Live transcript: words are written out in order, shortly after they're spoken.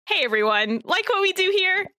Hey everyone, like what we do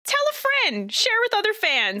here? Tell a friend, share with other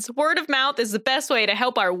fans. Word of mouth is the best way to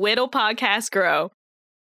help our little podcast grow.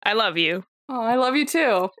 I love you. Oh, I love you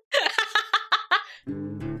too.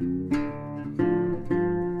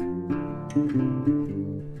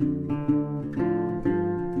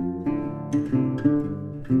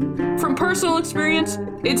 From personal experience,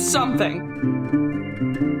 it's something.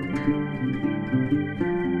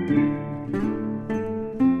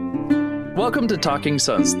 Welcome to Talking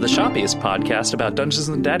Sons, the shoppiest podcast about Dungeons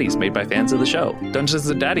 & Daddies made by fans of the show.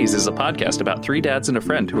 Dungeons & Daddies is a podcast about three dads and a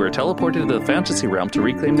friend who are teleported to the fantasy realm to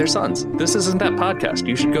reclaim their sons. This isn't that podcast.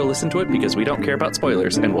 You should go listen to it because we don't care about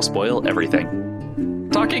spoilers and will spoil everything.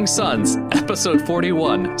 Talking Sons, episode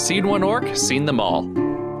 41. Seen one orc, seen them all.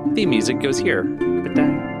 Theme music goes here.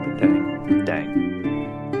 Ba-dang, ba-dang, ba-dang.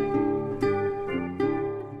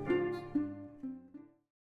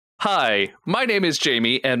 Hi, my name is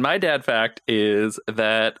Jamie, and my dad fact is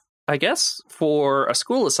that, I guess, for a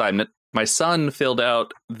school assignment, my son filled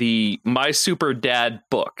out the My Super Dad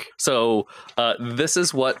book. So this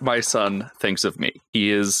is what my son thinks of me.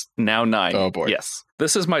 He is now 9. Oh, boy. Yes.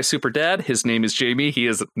 This is my super dad. His name is Jamie. He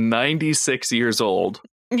is 96 years old.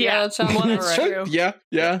 Yeah, that sounds That's right. true.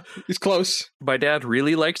 Yeah, he's close. My dad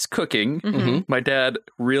really likes cooking. Mm-hmm. My dad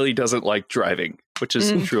really doesn't like driving, which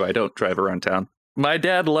is true. I don't drive around town. My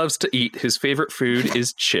dad loves to eat. His favorite food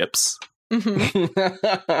is chips.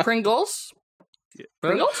 Mm-hmm. Pringles?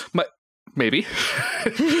 Pringles? Maybe.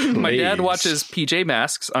 My dad watches PJ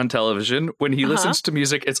Masks on television. When he listens to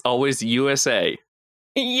music, it's always USA.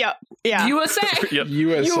 Yep. Yeah. USA! Yep.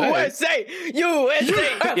 USA. USA.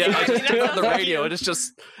 Yeah, I just turn on the radio and it's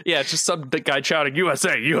just some guy shouting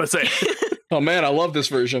USA, USA. Oh man, I love this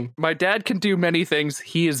version. My dad can do many things.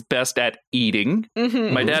 He is best at eating.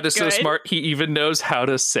 Mm-hmm. My dad is so Good. smart, he even knows how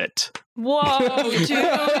to sit. Whoa, dude.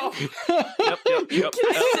 Yep.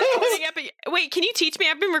 Wait, can you teach me?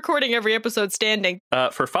 I've been recording every episode standing.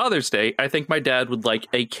 For Father's Day, I think my dad would like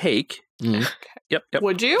a cake. Mhm. Yep.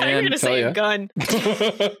 Would you? I thought you were And going to say a gun.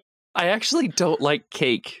 I actually don't like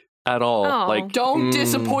cake at all. Oh. Like, Don't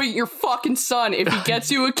disappoint your fucking son. If he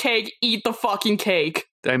gets you a cake, eat the fucking cake.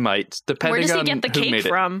 I might, Where depending does he on get the who cake made it.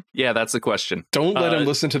 from? Yeah, that's the question. Don't let him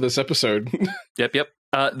listen to this episode. Yep.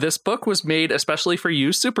 This book was made especially for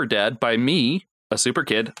you, Super Dad, by me, a super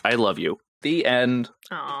kid. I love you. The end.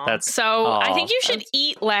 I think you should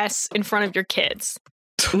eat less in front of your kids.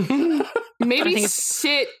 I Maybe think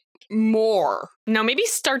sit more. No, maybe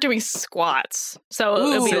start doing squats. So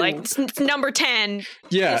it'll be Ooh. like number 10.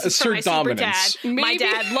 Yeah, This is for assert my super dominance. dad. My Maybe-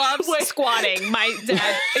 dad loves Wait. squatting. My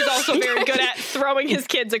dad is also very good at throwing his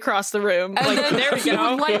kids across the room. And Like, then there we you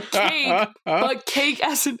go. would like cake, but cake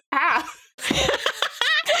as an ass.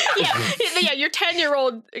 yeah, your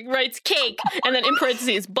 10-year-old writes cake and then in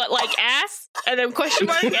parentheses, but like ass, and then question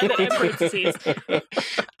mark, and then in parentheses.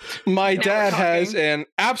 My Now dad we're has talking. an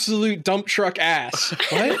absolute dump truck ass.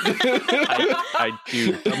 What? I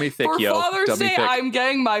do. Dummy thick, For yo. Father's Dummy Day, thick. I'm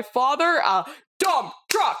getting my father a dump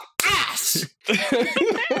truck ass.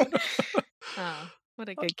 Oh, what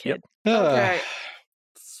a good kid. Okay.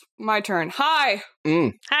 It's my turn. Hi.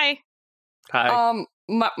 Hi. Hi.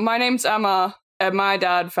 My name's Emma, and my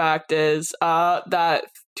dad fact is that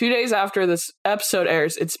 2 days after this episode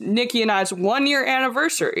airs, it's Nikki and I's 1-year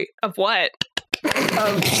anniversary Of what?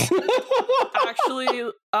 of actually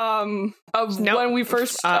of Nope. when we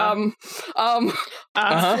first forged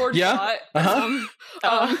Yeah. that.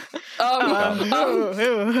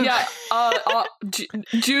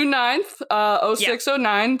 June 9th,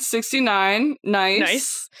 0609, 69.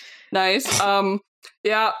 Nice.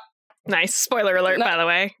 Yeah. Nice. Spoiler alert, by the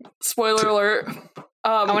way. Spoiler alert.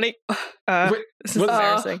 I want to. Wait, This is what-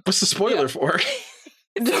 embarrassing. What's the spoiler for?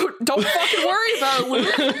 Don't fucking worry about it,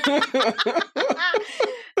 Luke.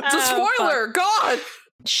 It's a spoiler. God.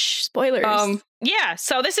 Shh, spoilers. Yeah,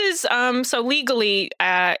 so this is so legally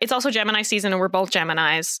it's also Gemini season and we're both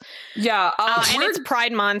Geminis. Yeah. And it's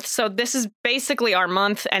Pride Month, so this is basically our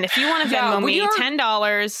month, and if you want to Venmo me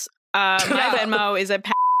 $10, my Venmo is a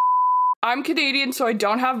I'm Canadian, so I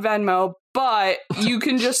don't have Venmo, but you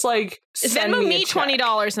can just like send Venmo me me a check.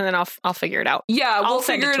 $20 and then I'll figure it out. Yeah, I'll we'll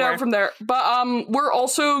send figure it it to out her. from there. But we're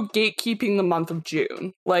also gatekeeping the month of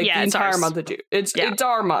June, like Yeah, the it's entire ours. month of June. It's Yeah. it's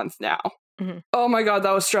our month now. Mhm. Oh my god,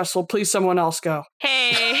 that was stressful. Please, someone else go.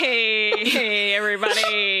 Hey,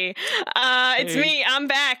 everybody. It's me. I'm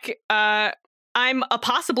back. I'm a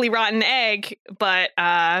possibly rotten egg, but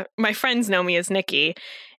my friends know me as Nikki.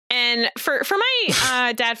 And for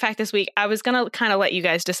my dad fact this week, I was going to kind of let you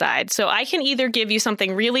guys decide. So I can either give you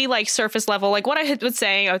something really like surface level, like what I was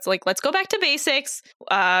saying. I was like, let's go back to basics,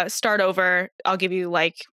 start over. I'll give you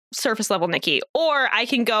like surface level Nikki, or I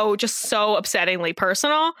can go just so upsettingly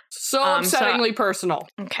personal. So So- upsettingly personal.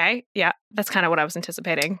 Okay. Yeah, that's kind of what I was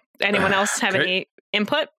anticipating. Anyone else have Great. any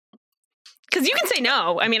input? Because you can say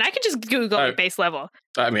no. I mean, I could just Google I- base level.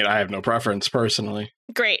 I mean, I have no preference personally.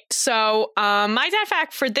 Great. So, my dad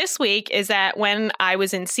fact for this week is that when I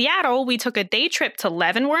was in Seattle, we took a day trip to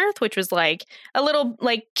Leavenworth, which was like a little,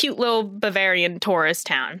 like, cute little Bavarian tourist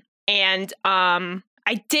town. And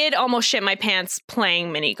I did almost shit my pants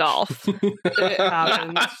playing mini golf. It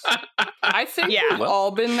happens. I think Yeah. we've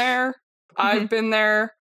all been there. I've been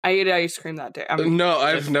there. I ate ice cream that day. I mean, No,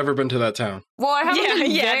 I've never been to that town. well, I haven't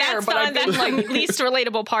been there, that's but I've been like least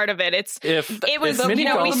relatable part of it. If It was, if mini you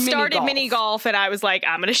know, we golf- mini started golf. mini golf and I was like,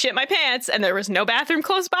 I'm going to shit my pants. And there was no bathroom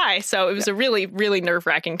close by. So it was a really, really nerve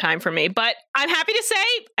wracking time for me. But I'm happy to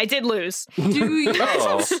say I did lose. Do you guys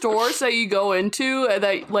Oh. have stores that you go into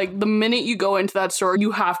that, like, the minute you go into that store,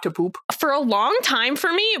 you have to poop? For a long time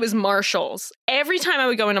for me, it was Marshall's. Every time I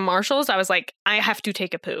would go into Marshall's, I was like, I have to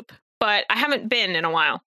take a poop. But I haven't been in a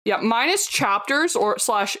while. Yeah, mine is Chapters or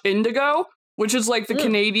 / Indigo, which is like the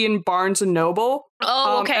Canadian Barnes and Noble.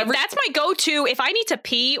 Oh, okay. every- That's my go-to. If I need to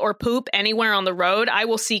pee or poop anywhere on the road, I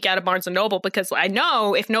will seek out a Barnes & Noble because I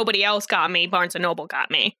know if nobody else got me, Barnes & Noble got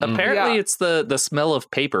me. apparently Yeah. it's the smell of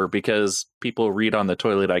paper because people read on the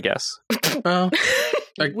toilet, I guess. Well,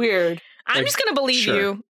 Weird. I'm Like, just going to believe sure.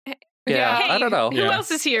 you. Yeah, Hey, I don't know. Who Yeah. else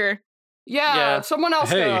is here? Yeah, Yeah. someone else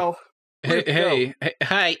Hey. go. hey,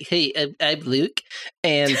 hi, hey, I'm Luke,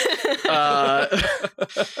 and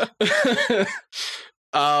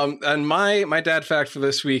and my dad fact for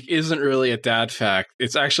this week isn't really a dad fact.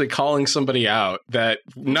 It's actually calling somebody out that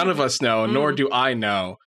none of us know, nor do I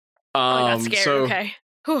know. I got scared. Okay.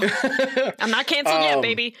 Whew. I'm not canceled yet,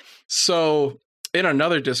 baby. So, in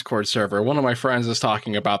another Discord server, one of my friends is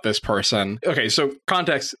talking about this person. Okay, so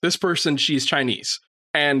context, this person, she's Chinese.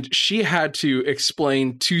 And she had to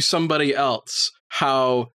explain to somebody else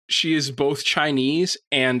how she is both Chinese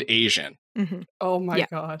and Asian. Mhm. Oh my Yeah.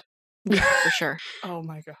 god. For sure. Oh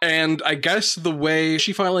my god. And I guess the way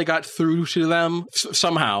she finally got through to them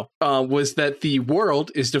somehow was that the world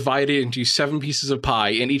is divided into 7 pieces of pie,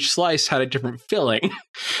 and each slice had a different filling.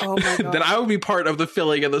 Oh my god. Then I would be part of the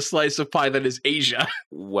filling of the slice of pie that is Asia.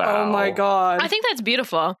 Wow. Oh my god. I think that's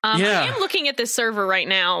beautiful. Yeah. I am looking at this server right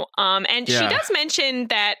now, and she Yeah. does mention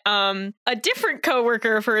that a different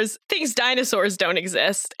coworker of hers thinks dinosaurs don't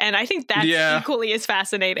exist, and I think that's Yeah. equally as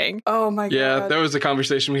fascinating. Oh my Yeah, god. that was a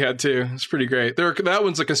conversation we had too. It's pretty great. That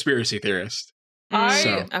one's a conspiracy theorist.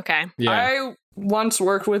 I- Okay. Yeah. I once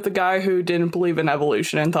worked with a guy who didn't believe in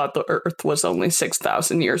evolution and thought the Earth was only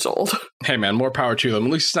 6,000 years old. Hey man, more power to them.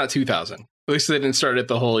 At least it's not 2,000. At least they didn't start at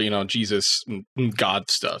the whole, Jesus and God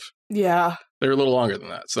stuff. Yeah, They're a little longer than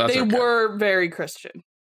that. So that's they okay. were very Christian.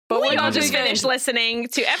 But We we're all not just gonna get finished into- listening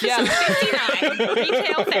to episode Yeah. 59,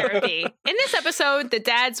 Retail Therapy. In this episode, the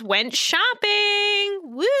dads went shopping.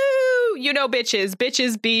 Woo! You know bitches.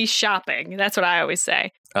 Bitches be shopping. That's what I always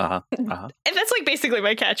say. Uh-huh. And that's like basically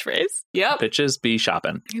my catchfriage. Yep. Bitches be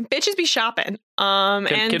shopping. Bitches be shopping. Can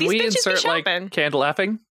And these we bitches insert be like shopping. candle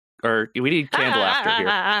laughing? Or we need candle laughter here.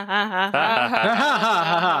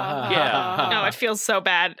 Yeah. No, it feels so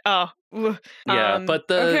bad. Oh, ugh. Yeah, but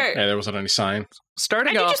the Okay. Yeah, there wasn't any sign.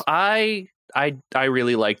 starting I could off, just- I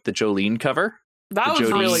really liked the Jolene cover. That The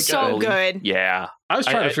was Jodie really so good. good. Yeah. I was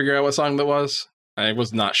trying I- to figure out what song that was. I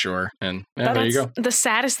was not sure. And yeah, there you That's go. the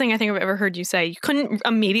saddest thing I think I've ever heard you say. You couldn't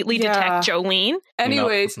immediately Yeah. detect Jolene.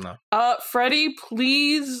 Anyways, No. Freddie,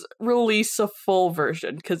 please release a full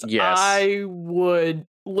version because Yes. I would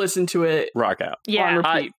listen to it Rock out. Yeah. on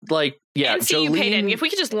I repeat. like yeah, And see you paid in. Jolene If we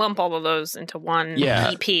could just lump all of those into one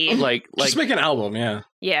Yeah. EP. like Just make an album, yeah.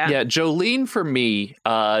 Yeah. yeah, Jolene for me,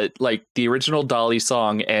 like the original Dolly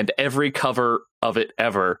song and every cover of it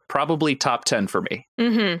ever, probably top 10 for me.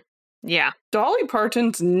 Mm-hmm. Yeah. Dolly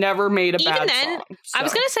Parton's never made a Even bad then, song. I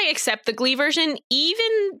was so. going to say except the Glee version, even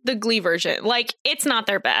the Glee version, like it's not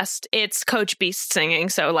their best. It's Coach Beast singing,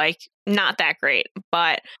 so like not that great.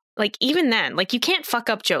 But like even then, like you can't fuck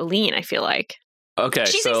up Jolene, I feel like. Okay,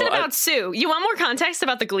 She so sings it about Sue. You want more context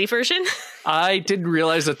about the Glee version? I didn't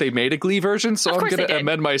realize that they made a Glee version, so Of I'm course going they to did.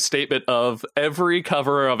 amend my statement of every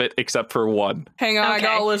cover of it except for one. Hang on, I Okay.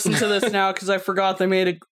 gotta listen to this now because I forgot they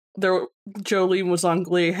made Jolene was on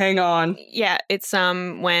Glee. Hang on. Yeah, it's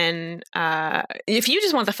when if you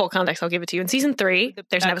just want the full context, I'll give it to you. In season 3,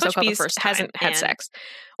 there's an episode Coach called Beast The First hasn't Time, had and sex,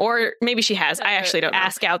 or maybe she has. I actually don't know.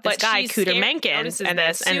 ask out this But guy she's Cooter scared- Menkins notices and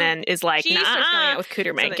this, this, and then is like, she starts going nah, out with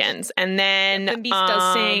Cooter so then she- Menkins. and then The Beast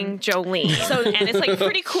does sing Jolene. So and it's like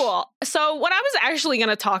pretty cool. So what I was actually going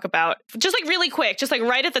to talk about, just like really quick, just like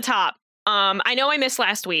right at the top. I know I missed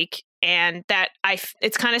last week. and that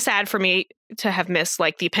it's kind of sad for me to have missed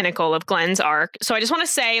like the pinnacle of Glenn's arc. So I just want to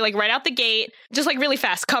say, like, right out the gate, just like really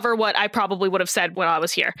fast, cover what I probably would have said when I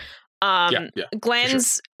was here.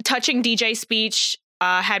 Glenn's touching DJ speech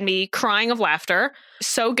had me crying of laughter.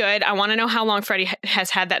 So good. I want to know how long Freddie has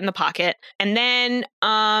had that in the pocket. And then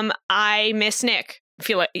I miss Nick.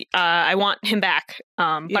 Feel like I want him back. But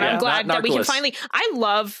I'm glad that we can finally. I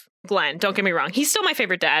love Glenn. Don't get me wrong. He's still my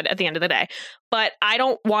favorite dad at the end of the day. But I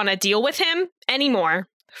don't want to deal with him anymore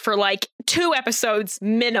for like 2 episodes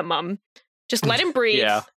minimum. Just let him breathe.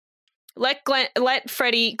 Let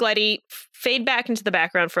Freddie Gleddy fade back into the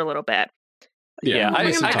background for a little bit.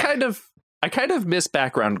 I kind of miss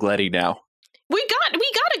background Gleddy now. We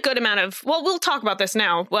got a good amount of. Well, we'll talk about this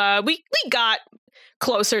now. We got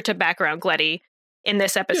closer to background Gleddy in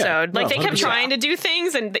this episode. They kept trying to do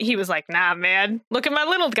things, and he was like, "Nah, man, look at my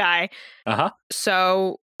little guy."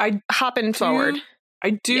 So hopping forward.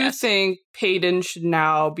 I do think Peyton should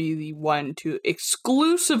now be the one to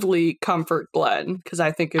exclusively comfort Glenn, because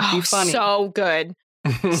I think it'd be funny. So good.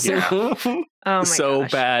 Oh my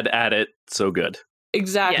gosh. Bad at it. So good.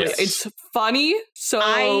 Exactly. Yes. It's funny.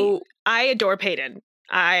 So I adore Peyton.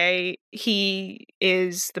 He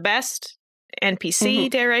is the best NPC,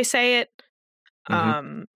 dare I say it.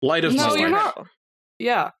 Light of no, my you're life. not.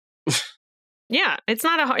 Yeah. Yeah, it's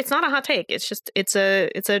not a hot take. It's just it's a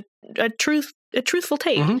truthful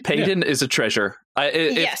take. Peyton is a treasure.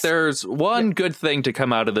 If there's one good thing to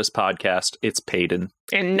come out of this podcast, it's Peyton.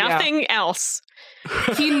 And nothing else.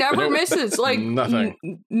 He never misses. Like Nothing.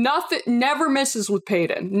 Nothing never misses with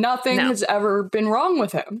Peyton. Nothing has ever been wrong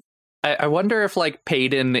with him. I wonder if like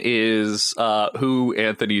Peyton is who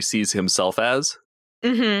Anthony sees himself as.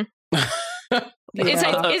 It's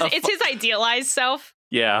his idealized self.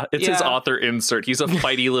 Yeah, it's his author insert. He's a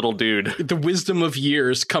fighty little dude. The wisdom of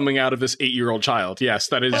years coming out of this 8-year-old child. Yes,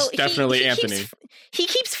 that is definitely Anthony. He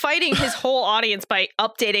keeps fighting his whole audience by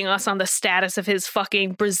updating us on the status of his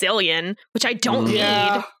fucking Brazilian, which I don't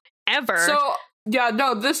need ever. So,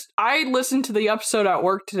 I listened to the episode at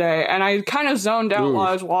work today, and I kind of zoned out while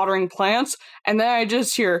I was watering plants, and then I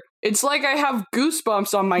just hear, it's like I have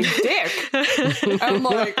goosebumps on my dick. I'm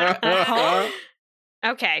like, huh?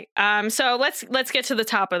 Okay, so let's get to the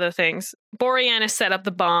top of the things. Boreanaz set up the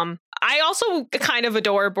bomb. I also kind of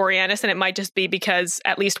adore Boreanaz, and it might just be because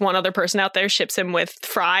at least one other person out there ships him with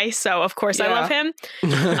Fry, so of course I love him.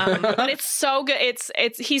 But it's so good. It's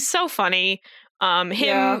he's so funny.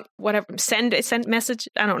 Whatever, send message.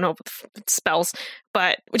 I don't know spells,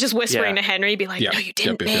 but just whispering to Henry, be like, "No, you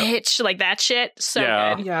didn't, bitch!" Like that shit. So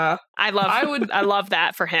good. Yeah, I love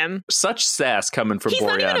that for him. Such sass coming from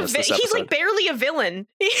Boreanaz. He's like barely a villain.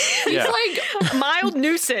 He's like mild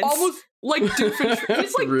nuisance, almost like Doofenshmirtz.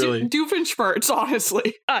 He's like really? Doofenshmirtz,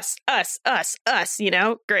 honestly. Us. You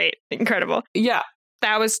know, great, incredible. Yeah,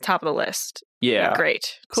 that was top of the list. Yeah,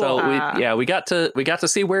 great, cool. So we got to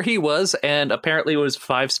see where he was, and apparently it was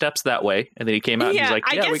 5 steps that way. And then he came out and he's like,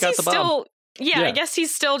 "Yeah, we got the bomb." I guess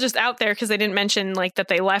he's still just out there because they didn't mention like that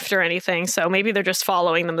they left or anything. So maybe they're just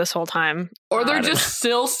following them this whole time, or they're just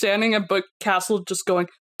still standing at Book Castle, just going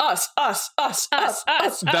us.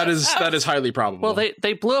 That is highly probable. Well,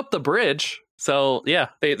 they blew up the bridge. So yeah,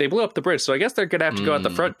 they blew up the bridge. So I guess they're gonna have to go out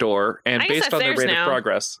the front door, and based on their rate of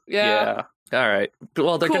progress, all right.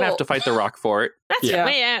 Well, they're gonna have to fight the Rock for it. That's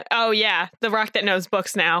Oh yeah, the Rock that knows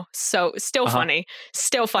books now. So still funny.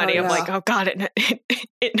 I'm like, oh god,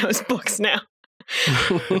 it knows books now.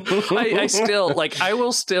 I still I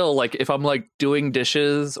will still if I'm like doing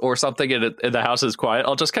dishes or something and the house is quiet,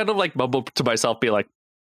 I'll just kind of like mumble to myself, be like,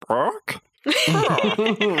 Rock.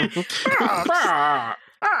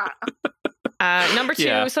 Number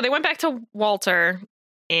 2. So they went back to Walter.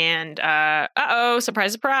 And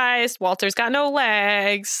surprise, surprise, Walter's got no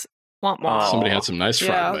legs. Womp womp. Somebody had some nice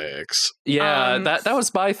frog legs. Yeah, that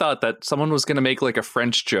was my thought, that someone was going to make like a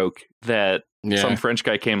French joke that some French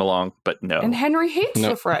guy came along, but no. And Henry hates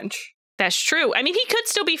the French. That's true. I mean, he could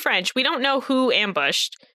still be French. We don't know who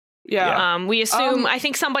ambushed. Yeah. We assume, I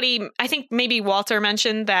think maybe Walter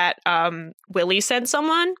mentioned that Willie sent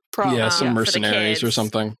someone. Some mercenaries or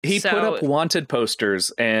something. He put up wanted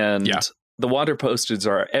posters, and the wanted posters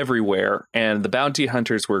are everywhere, and the bounty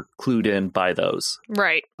hunters were clued in by those.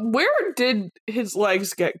 Right. Where did his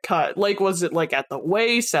legs get cut? Like, was it like at the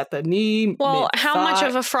waist, at the knee? Well, how much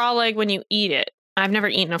of a frog leg when you eat it? I've never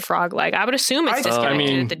eaten a frog leg. I would assume it's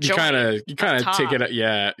disconnected at the joint. You kind of take it.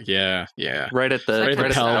 Yeah. Right at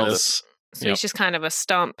the pelvis. So he's just kind of a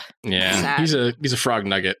stump. Yeah, he's a frog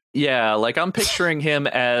nugget. Yeah, like I'm picturing him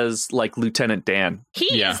as like Lieutenant Dan.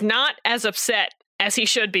 He is not as upset as he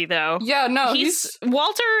should be, though. Yeah, no,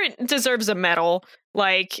 Walter deserves a medal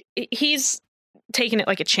Like, he's taking it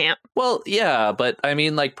like a champ. Well, yeah, but I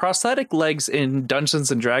mean, like, prosthetic legs in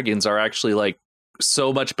Dungeons and Dragons are actually like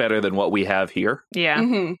so much better than what we have here. Yeah.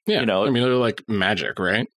 Mhm. Yeah, You know- I mean, they're like magic,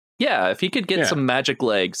 right? Yeah, if he could get Yeah. some magic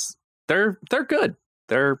legs, they're good.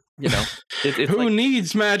 They're, you know, it's Who like,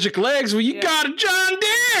 needs magic legs? Well, you Yeah. got a John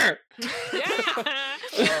Deere.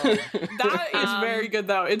 That is very good,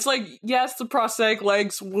 though. It's like, yes, the prosthetic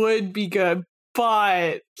legs would be good,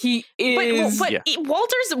 but he is. But Yeah.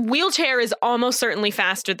 Walter's wheelchair is almost certainly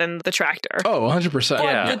faster than the tractor. Oh, 100%. but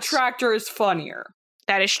Yeah. the tractor is funnier.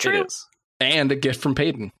 That is true. it is. And a gift from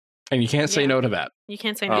Peyton. And you can't say Yeah. no to that. You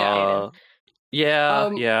can't say no. to Aiden. Yeah,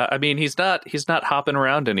 Um, yeah. I mean, he's not hopping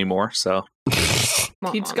around anymore, so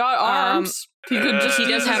Womp He's womp. got arms. He could just He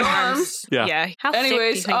use does have his arms. Yeah. How thick do you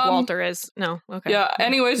Anyways, think Walter is? No. Okay. Yeah,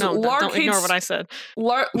 anyways, No, Lark don't ignore hates, what I said.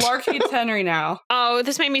 Lark hates Henry now. Oh,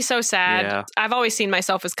 this made me so sad. Yeah. I've always seen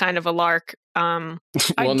myself as kind of a lark. I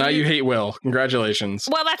Well, now do- you hate Will. Congratulations.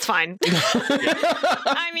 Well, that's fine.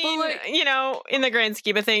 I mean, like- you know, in the grand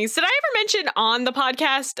scheme of things, did I ever mention on the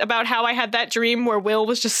podcast about how I had that dream where Will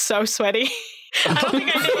was just so sweaty? I don't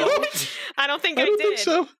think I did. I don't think I, don't did. think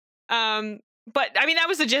so. But I mean, that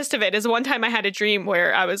was the gist of it. Is one time I had a dream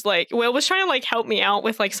where I was like, Will was trying to like help me out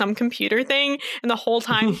with like some computer thing, and the whole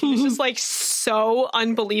time he was just like so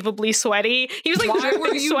unbelievably sweaty. He was like, Why dripping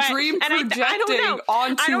were you sweat. dream And I don't projecting know.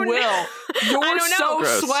 onto I don't Will? know. You're I don't know. so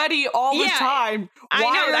Gross. sweaty all the Yeah, time. I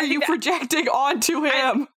Why know, I are think you that- projecting onto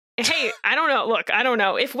him? Hey, I don't know. Look, I don't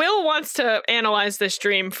know. If Will wants to analyze this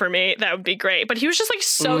dream for me, that would be great. But he was just like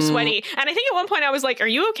so sweaty. And I think at one point I was like, "Are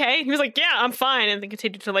you okay?" He was like, "Yeah, I'm fine." And then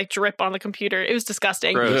continued to like drip on the computer. It was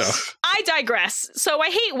disgusting. gross. I digress. So I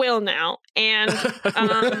hate Will now. And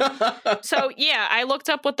so yeah, I looked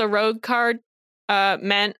up what the rogue card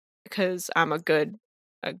meant because I'm a good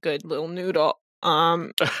little noodle.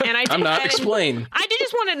 And I I'm not. and Explain. I did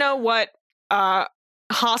just want to know what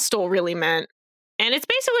hostile really meant. And it's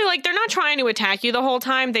basically like they're not trying to attack you the whole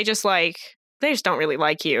time. They just don't really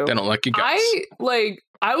like you. They don't like you guys.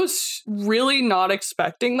 I was really not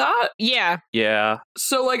expecting that. Yeah. Yeah.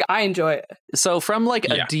 So like I enjoy it. So from like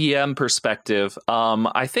a Yeah. DM perspective,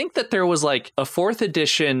 I think that there was like a 4th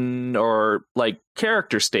edition or like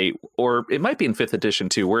character state, or it might be in 5th edition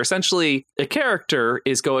too, where essentially a character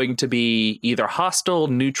is going to be either hostile,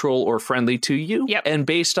 neutral, or friendly to you. Yep. And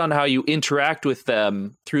based on how you interact with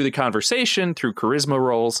them through the conversation, through charisma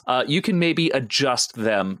rolls, you can maybe adjust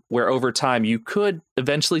them where over time you could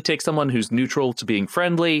eventually take someone who's neutral to being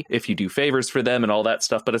friendly if you do favors for them and all that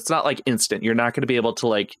stuff. But it's not like instant. You're not going to be able to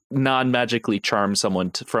like non-magically charm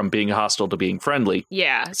someone from being hostile to being friendly.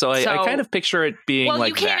 Yeah. So I kind of picture it being well, like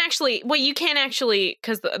you can't that. actually,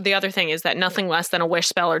 because the other thing is that nothing less than a wish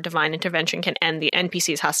spell or divine intervention can end the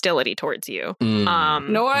NPC's hostility towards you. Mm.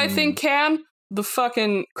 You know what I think can? The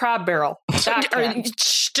fucking crab barrel. That Or can.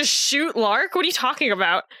 just shoot Lark? What are you talking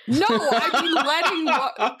about? No, I mean letting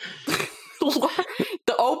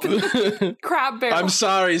the open crab barrel. I'm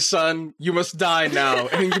sorry, son. You must die now,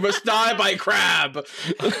 and you must die by crab.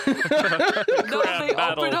 No, they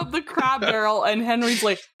battle. open up the crab barrel, and Henry's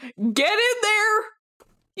like, "Get in there!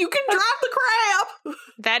 You can drop the crab."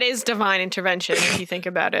 That is divine intervention if you think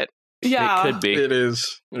about it. Yeah, It could be. It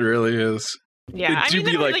is. It really is. Yeah, It I do mean,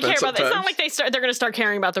 they be don't like really that care about that. It's not sometimes. like they're going to start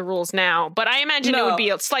caring about the rules now, but I imagine it No. would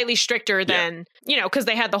be slightly stricter than, because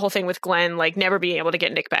they had the whole thing with Glenn, like never being able to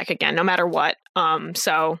get Nick back again, no matter what.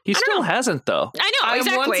 So He I don't still know. hasn't though. I know, I'm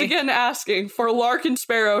exactly. once again asking for Lark and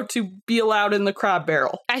Sparrow to be allowed in the crab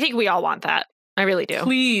barrel. I think we all want that. I really do.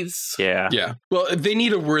 Please. Yeah. Yeah. Well, they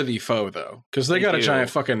need a worthy foe though, because they They got a do. giant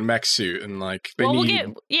fucking mech suit, and like they Well,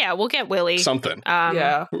 need we'll get Willie. something.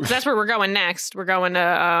 Yeah. 'Cause that's where we're going next. We're going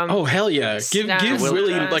to Oh hell yeah! Give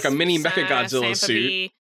Willie like a mini Mecha Godzilla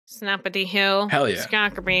suit. Snappity Hill. Hell yeah.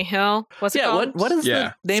 Skockerby Hill. What's it Yeah. called? What is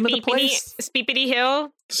Yeah. the name of the place? Speepity Hill.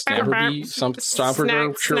 Stamperby,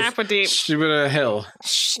 Stomperdo, Snappity. Stupid hill.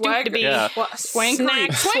 Stupid. Yeah. Swankery.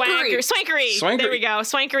 Swankery. Swankery. There we go.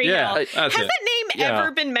 Swankery Yeah, Hill. that's Has it. that name Yeah.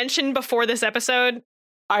 ever been mentioned before this episode?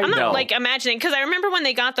 I I'm not know. like imagining, because I remember when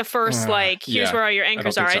they got the first here's yeah. where all your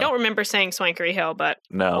anchors think are. I so. don't remember saying Swankery Hill, but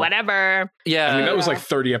No. whatever. Yeah. I mean, that was like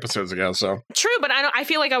 30 episodes ago. So True, but I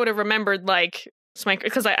feel like I would have remembered like Swankery,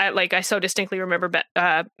 because I so distinctly remember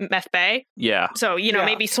Meth Bay. yeah. So Yeah.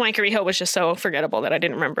 maybe Swankery Hill was just so forgettable that I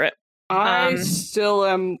didn't remember it. I still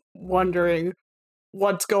am wondering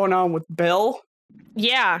what's going on with Bill.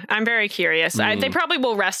 Yeah, I'm very curious. They probably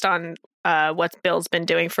will rest on what Bill's been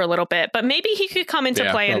doing for a little bit, but maybe he could come into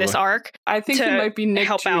Yeah, play in this probably. arc. I think To he might be Nick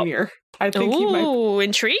help Jr. out. I think he might. Ooh,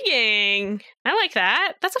 intriguing. I like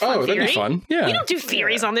that. That's a fun Oh, theory. that'd be fun. Yeah. We don't do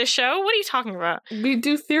theories on this show. What are you talking about? We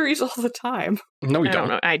do theories all the time. No, we I don't.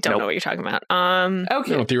 don't know. I don't know what you're talking about.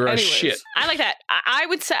 Okay. We don't theorize anyways. shit. I like that. I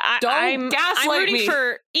would say I'm gaslight rooting me.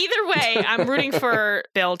 for either way. I'm rooting for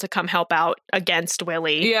Bill to come help out against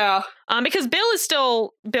Willie. Yeah. Because Bill is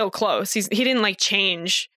still Bill Close. He didn't like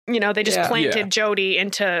change. You know, they just planted Jody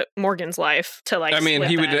into Morgan's life to like. I mean,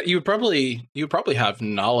 split he would probably have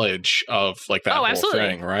knowledge of like that whole absolutely.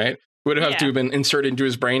 thing, right? Would it have to have been inserted into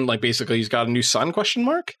his brain, like basically he's got a new son? Question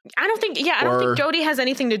mark. I don't think. Yeah, I don't think Jody has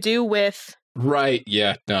anything to do with. Right.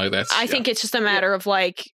 Yeah. No, that's. I think it's just a matter of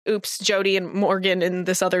like, oops, Jody and Morgan in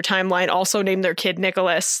this other timeline also named their kid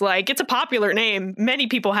Nicholas. Like, it's a popular name. Many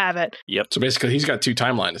people have it. Yep. So basically, he's got two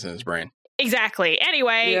timelines in his brain. Exactly.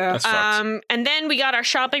 Anyway, That's fucked. and then we got our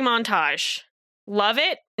shopping montage. Love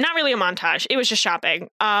it. Not really a montage. It was just shopping.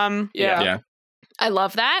 Yeah. I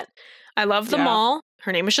love that. I love the mall.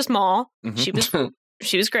 Her name was just Mall. Mhm.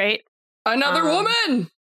 She was great. Another woman.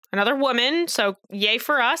 Another woman. So yay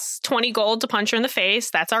for us. 20 gold to punch her in the face.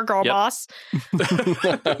 That's our girl boss.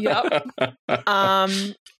 Yep.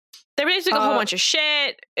 They basically a whole bunch of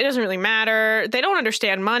shit. It doesn't really matter. They don't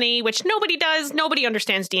understand money, which nobody does. Nobody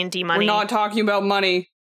understands D&D money. We're not talking about money.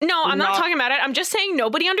 No, I'm not talking about it. I'm just saying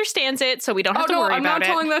nobody understands it, so we don't have to worry I'm about not it.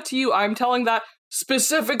 telling that to you. I'm telling that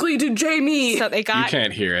specifically to Jamie. So they got You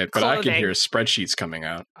can't hear it, but I can clothing. hear spreadsheets coming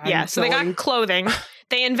out. Yeah, so they got clothing.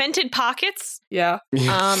 They invented pockets. Yeah.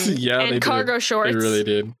 Yeah, they and cargo did. shorts. They really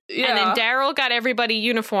did. Yeah. And then Daryl got everybody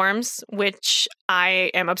uniforms, which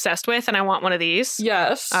I am obsessed with, and I want one of these.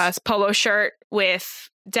 Yes. It's a polo shirt with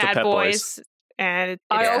Dad Pep Boys. And it's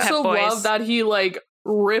I Pep also Boys. love that he like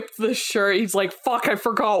ripped the shirt. He's like, fuck, I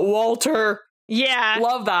forgot Walter. Yeah.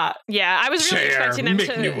 Love that. Yeah, I was really Share, expecting them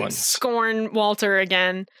make new to ones. scorn Walter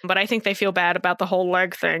again, but I think they feel bad about the whole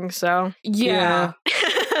leg thing, so. Yeah.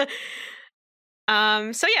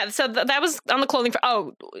 So that was on the clothing.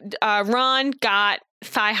 Ron got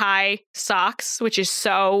thigh-high socks, which is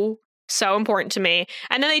so important to me.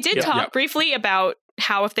 And then they did talk briefly about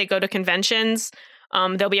how if they go to conventions,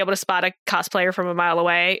 they'll be able to spot a cosplayer from a mile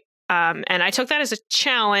away. And I took that as a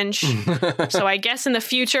challenge. So I guess in the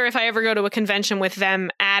future, if I ever go to a convention with them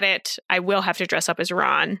at it, I will have to dress up as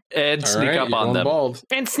Ron. And sneak up on them. Bald.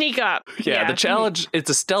 And sneak up. Yeah, the challenge, it's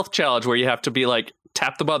a stealth challenge where you have to be like,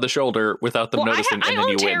 tap them on the shoulder without them noticing, I and then own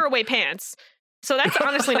you win. tearaway pants. So that's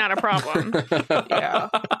honestly not a problem. Yeah.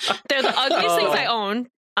 They're the ugliest things I own.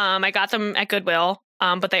 I got them at Goodwill.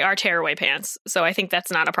 But they are tearaway pants, so I think that's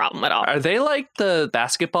not a problem at all. Are they like the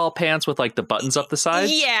basketball pants with like the buttons up the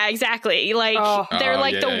sides? Yeah, exactly. Like they're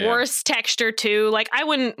like the worst texture too. Like I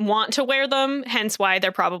wouldn't want to wear them, hence why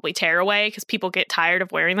they're probably tearaway because people get tired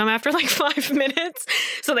of wearing them after like 5 minutes,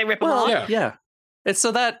 so they rip them off. Yeah. It's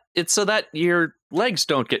so that your legs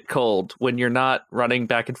don't get cold when you're not running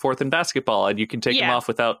back and forth in basketball, and you can take them off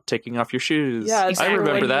without taking off your shoes. Yeah, exactly. I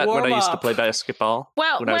remember that when I used to Warm play basketball.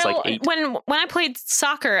 Well, when I was like 8. when I played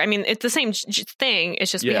soccer, I mean, it's the same thing.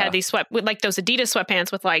 It's just we had these with like those Adidas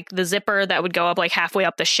sweatpants with like the zipper that would go up like halfway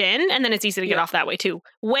up the shin, and then it's easy to get off that way too.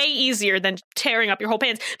 Way easier than tearing up your whole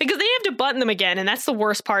pants because then you have to button them again, and that's the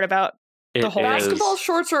worst part about the whole basketball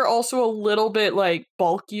shorts are also a little bit like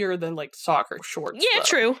bulkier than like soccer shorts. Yeah, though.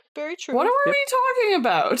 true. Very true. What are we talking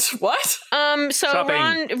about? What? So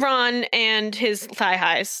Shopping. Ron and his thigh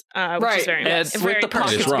highs, which is very and nice. with Very the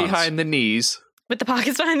pockets personal. behind the knees. With the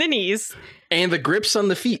pockets behind the knees. And the grips on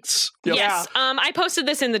the feet. Yes. I posted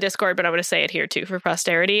this in the Discord, but I'm going to say it here too for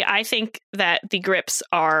posterity. I think that the grips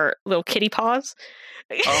are little kitty paws.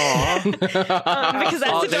 Because that's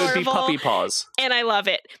adorable. They would be puppy paws. And I love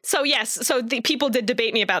it. So yes, so the people did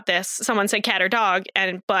debate me about this. Someone said cat or dog,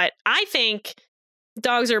 but I think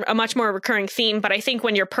dogs are a much more recurring theme. But I think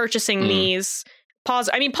when you're purchasing these paws,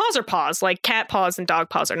 I mean paws are paws. Like cat paws and dog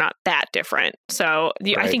paws are not that different. So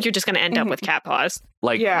I think you're just going to end up with cat paws.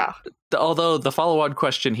 Like, although the follow-on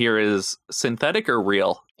question here is synthetic or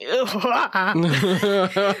real? Synthetic,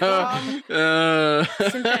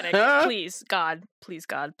 please, God,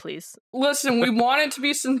 please. Listen, we want it to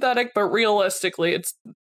be synthetic, but realistically,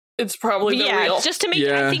 it's probably the real. Just to make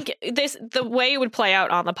I think the way it would play out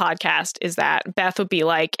on the podcast is that Beth would be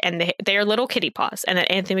like, and they're little kitty paws, and then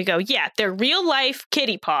Anthony would go, yeah, they're real life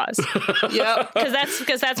kitty paws. Yep,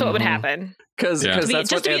 because that's what would happen. Because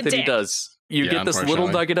that's what Anthony does. You get this little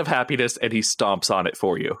unfortunately. nugget of happiness, and he stomps on it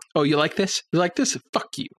for you. Oh, you like this? You like this?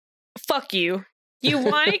 Fuck you. Fuck you. You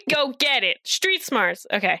want it? Go get it. Street smarts.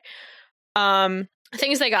 Okay.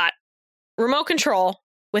 Things they got. Remote control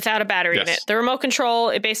without a battery in it. The remote control,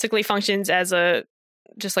 it basically functions as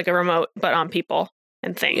just like a remote, but on people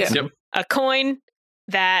and things. Yeah. A coin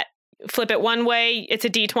that Flip it one way, it's a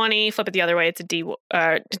D20. Flip it the other way, it's a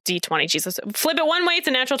D20. Jesus. Flip it one way, it's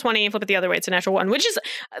a natural 20. Flip it the other way, it's a natural 1. Which is,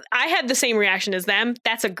 I had the same reaction as them.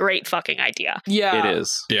 That's a great fucking idea. Yeah. It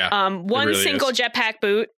is. Yeah. One really single is. jet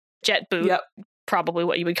boot, Yep. probably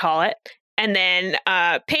what you would call it. And then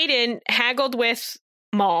Peyton haggled with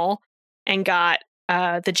Maul and got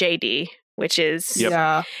the JD, which is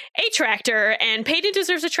Yeah. a tractor, and Peyton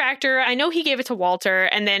deserves a tractor. I know he gave it to Walter,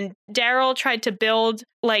 and then Daryl tried to build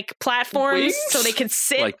like platforms Wings? so they could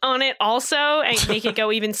sit Like- on it also and make it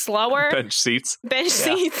go even slower. Bench seats. Bench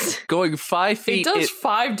seats. Going 5 It feet. does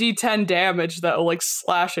 5d10 damage though, like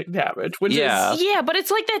slashing damage, which Yeah. is Yeah, but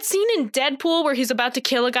it's like that scene in Deadpool where he's about to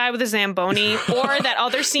kill a guy with a Zamboni, or that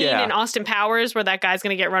other scene Yeah. in Austin Powers where that guy's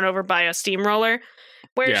going to get run over by a steamroller,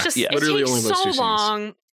 where Yeah, it's just yeah. it Literally takes only those so two scenes.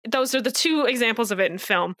 long. Those are the two examples of it in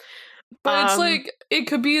film. but it's Um, like it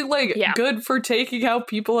could be like yeah. good for taking out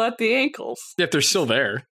people at the ankles. If they're still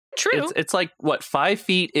there. True. It's like, what, 5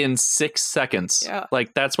 feet in 6 seconds? Yeah.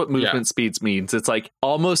 Like, that's what movement speeds means. It's like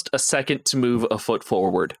almost a second to move a foot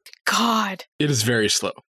forward. God, It is very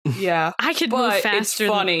slow. Yeah. I could move But it's faster.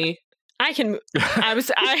 funny. I can.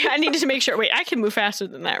 I needed to make sure. Wait, I can move faster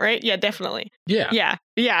than that, right? Yeah, definitely. Yeah.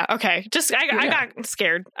 Yeah. Okay. Just I got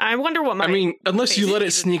scared. I wonder what my. I mean, unless you face let it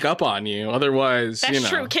is. sneak up on you. Otherwise, That's you know.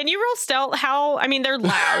 true. Can you roll stealth? How? I mean, they're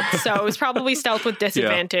loud, so it's probably stealth with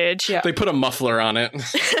disadvantage. Yeah. They put a muffler on it.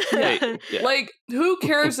 Hey, yeah. Like, who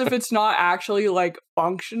cares if it's not actually like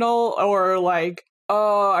functional or like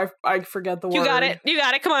I forget the word. You got it. You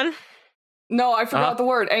got it. Come on. No, I forgot the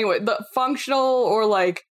word. Anyway, the functional or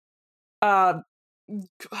like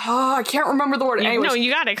I can't remember the word. Anyways, No,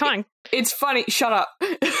 you got it. Come on. it's funny. Shut up.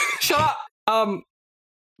 Shut up.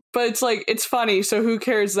 But it's like it's funny, so who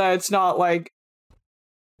cares that it's not like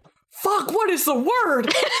fuck, what is the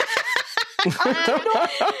word?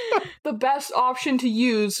 The best option to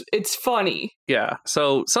use, it's funny. Yeah.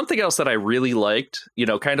 So something else that I really liked,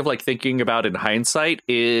 kind of like thinking about in hindsight,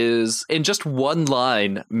 is in just one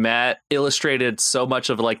line, Matt illustrated so much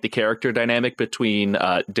of like the character dynamic between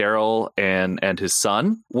Daryl and his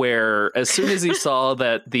son, where as soon as he saw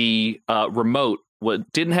that the remote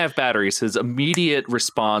didn't have batteries, his immediate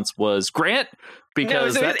response was Grant,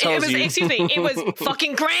 because that tells you. Excuse me. It was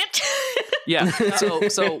fucking Grant. Yeah.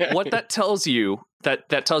 So what that tells you, that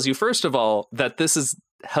tells you, first of all, that this is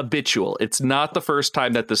habitual. It's not the first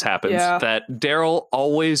time that this happens. Yeah. That Daryl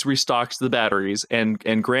always restocks the batteries, and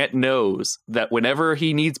Grant knows that whenever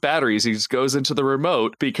he needs batteries, he just goes into the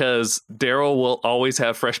remote because Daryl will always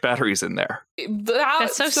have fresh batteries in there.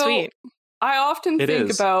 That's so sweet. I often It think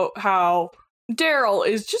is. about how Daryl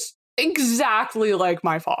is just exactly like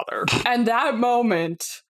my father. And that moment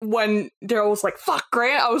when Daryl was like, fuck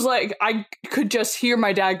Grant, I was like, I could just hear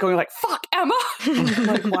my dad going like, fuck Emma.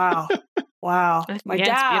 Like, wow. My Yeah,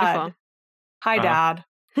 dad. Hi, Dad.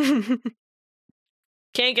 it's beautiful.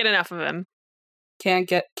 Can't get enough of him. Can't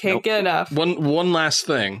get Nope. enough. One last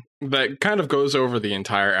thing that kind of goes over the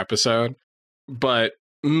entire episode, but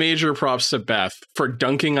major props to Beth for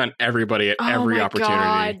dunking on everybody at every my opportunity.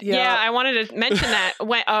 God. Yeah. Yeah, I wanted to mention that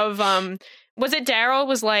was it Daryl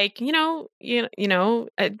was like,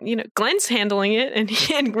 Glenn's handling it,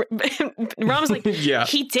 and Ron was like, Yeah.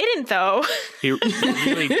 he didn't though. He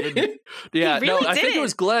really didn't. Yeah, He really I think it didn't.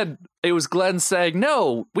 was Glenn. It was Glenn saying,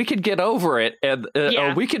 "No, we could get over it, and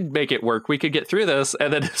Yeah. or we could make it work. We could get through this."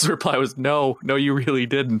 And then his reply was, "No, you really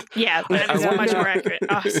didn't." Yeah, that's I much wonder- more accurate.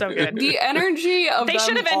 Oh, so good. The energy of They them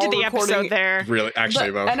should have ended all the recording- episode there. Really, actually,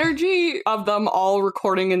 The though. energy of them all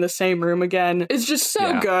recording in the same room again is just so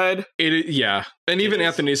Yeah. good. Yeah. And even is.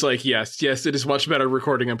 Anthony's like, yes, it is much better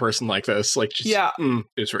recording in person like this. Like, just, Yeah.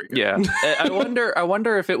 It's very good. Yeah, I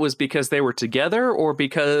wonder if it was because they were together or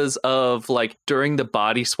because of like during the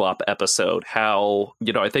body swap episode, how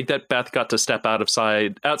I think that Beth got to step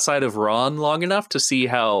outside of Ron long enough to see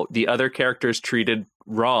how the other characters treated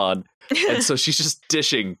Ron, and so she's just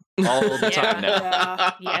dishing all the time now.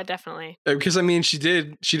 Yeah. Yeah, definitely. Because she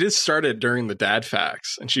did start it during the dad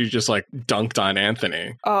facts, and she just like dunked on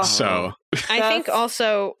Anthony. Oh. So I think That's-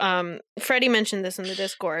 also Freddie mentioned this in the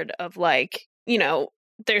Discord of like,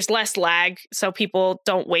 there's less lag, so people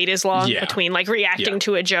don't wait as long Yeah. between like reacting Yeah.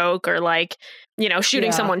 to a joke or like, shooting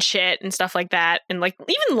Yeah. someone's shit and stuff like that. And like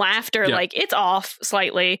even laughter, Yeah. like it's off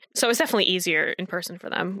slightly. So it's definitely easier in person for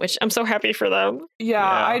them, which I'm so happy for them. Yeah,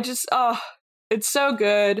 Yeah. I just it's so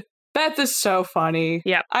good. Beth is so funny.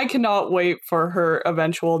 Yep. I cannot wait for her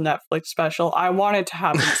eventual Netflix special. I want it to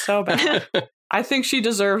happen so bad. I think she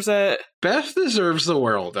deserves it. Beth deserves the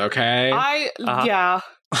world, okay? Yeah.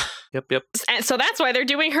 Yep. And so that's why they're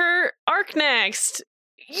doing her arc next.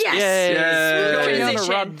 Yes. Yay. Yay. Going on a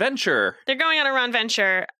Transition. Ron venture. They're going on a Ron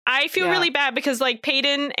venture. I feel Yeah. really bad because like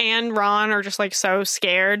Peyton and Ron are just like so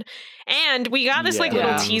scared. And we got this like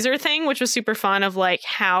little Yeah. teaser thing, which was super fun of like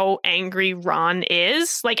how angry Ron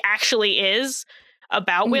is, like actually is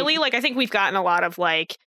about Mhm. Willie. Like I think we've gotten a lot of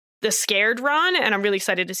like the scared Ron, and I'm really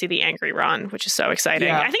excited to see the angry Ron, which is so exciting.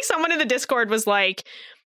 Yeah. I think someone in the Discord was like,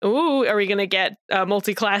 ooh, are we going to get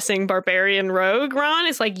multi-classing barbarian rogue Ron?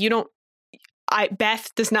 It's like, Beth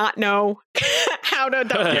does not know how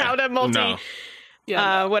to multi,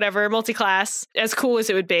 Yeah. multi-class, as cool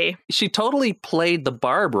as it would be. She totally played the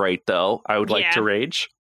Barb right, though. I would like Yeah. to rage.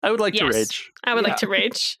 I would like to Yes. rage. I would Yeah. like to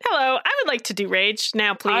rage. Hello, I would like to do rage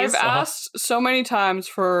now, please. I've asked so many times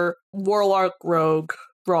for Warlock Rogue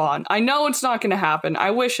Ron. I know it's not going to happen.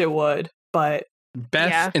 I wish it would, but Beth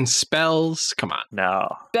Yeah. and spells. Come on.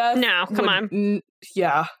 No. Beth. No, come on.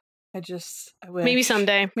 Yeah. I wish. Maybe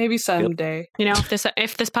someday. Maybe someday. You know, if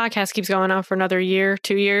this podcast keeps going on for another year,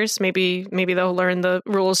 2 years, maybe they'll learn the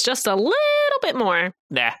rules just a little bit more.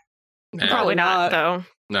 Nah. Yeah. Probably not, though.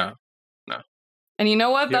 No. And you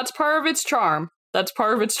know what? Yep. That's part of its charm. That's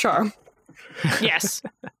part of its charm. Yes.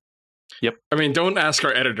 I mean, don't ask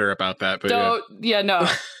our editor about that. But No.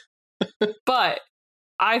 But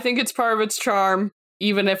I think it's part of its charm,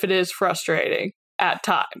 even if it is frustrating at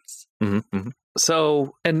times. Mm-hmm.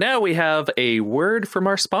 So, and now we have a word from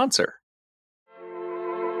our sponsor.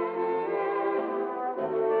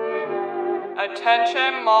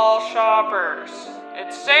 Attention mall shoppers.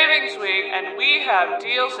 It's savings week and we have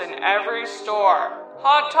deals in every store.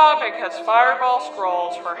 Hot Topic has Fireball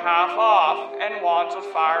scrolls for half off and wands of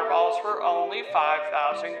fireballs for only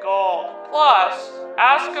 5,000 gold. Plus,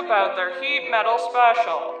 ask about their heat metal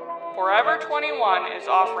special. Forever 21 is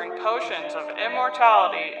offering potions of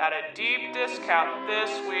immortality at a deep discount this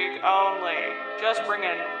week only. Just bring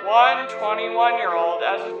in one 21-year-old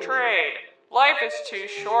as a trade. Life is too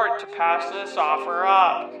short to pass this offer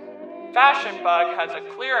up. Fashion Bug has a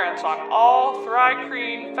clearance on all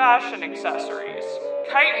Thri-Kreen fashion accessories.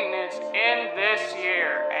 Chitin is in this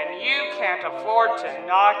year, and you can't afford to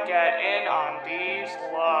not get in on these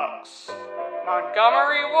looks.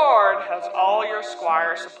 Montgomery Ward has all your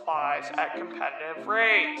Squire supplies at competitive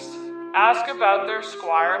rates. Ask about their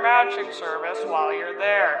Squire matching service while you're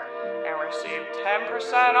there, and receive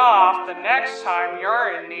 10% off the next time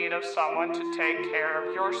you're in need of someone to take care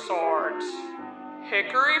of your swords.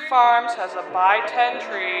 Hickory Farms has a buy 10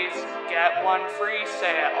 trees, get one free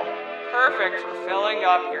sale. Perfect for filling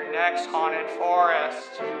up your next haunted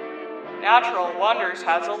forest. Natural Wonders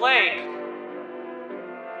has a lake.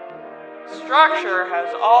 Structure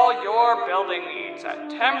has all your building needs at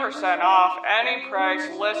 10% off any price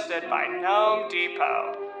listed by Gnome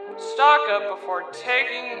Depot. Stock up before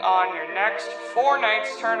taking on your next 4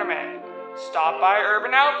 nights tournament. Stop by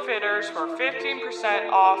Urban Outfitters for 15%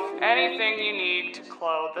 off anything you need to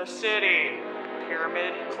clothe the city.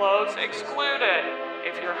 Pyramid clothes excluded.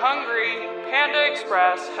 If you're hungry, Panda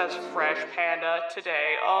Express has fresh panda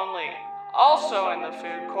today only. Also in the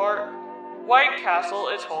food court, White Castle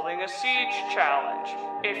is holding a siege challenge.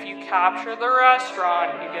 If you capture the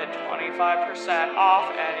restaurant, you get 25%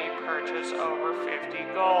 off any purchase over 50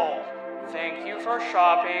 gold. Thank you for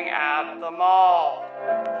shopping at the mall.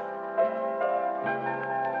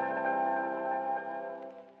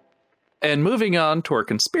 And moving on to our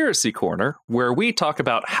conspiracy corner, where we talk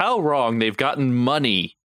about how wrong they've gotten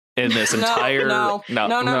money in this entire... No. No.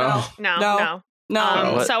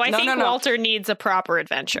 What? So I No, think no, no. Walter needs a proper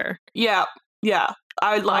adventure. Yeah.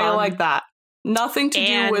 I like that. Nothing to do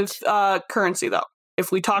and- with currency, though.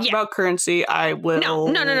 If we talk Yeah. about currency, I will.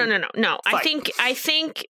 No. Fight.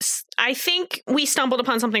 I think we stumbled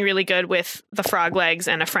upon something really good with the frog legs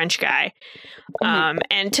and a French guy.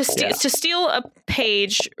 And to steal a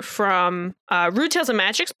page from Rude Tales of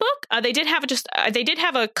Magic's book, they did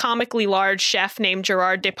have a comically large chef named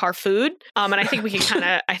Gerard Depardieu. And I think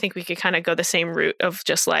we could kind of go the same route of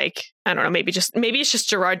just like, I don't know, maybe it's just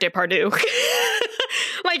Gerard Depardieu.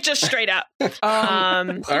 Like just straight up. All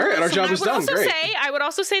right, our job is done. Great. I would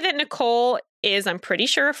also say that Nicole is, I'm pretty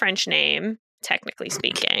sure, a French name, technically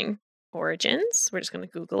speaking. Origins. We're just going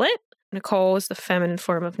to Google it. Nicole is the feminine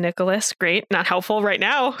form of Nicholas. Great. Not helpful right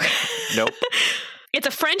now. Nope. It's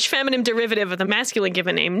a French feminine derivative of the masculine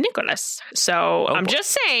given name Nicholas. So I'm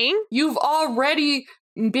just saying. You've already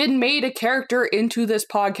been made a character into this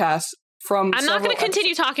podcast from. I'm not going to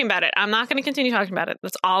continue talking about it.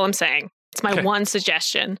 That's all I'm saying. It's my one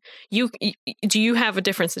suggestion. Do you have a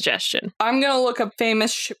different suggestion? I'm going to look up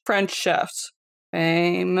famous French chefs.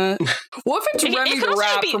 Famous. What if it's It Remy could the also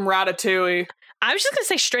Rat be- from Ratatouille? I was just going to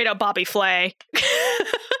say straight up Bobby Flay.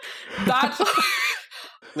 That's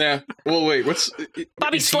Yeah. Well, wait. What's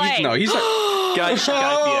Bobby is Slay. No, he's not. Guy Fieri.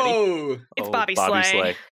 Oh, It's Bobby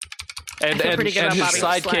Slay. And I feel pretty good his about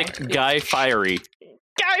Bobby sidekick, Slay. Guy Fiery.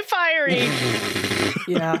 Guy Fiery.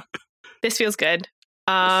 Yeah. This feels good.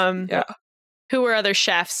 Yeah. Who were other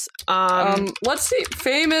chefs? Let's see.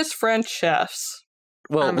 Famous French chefs.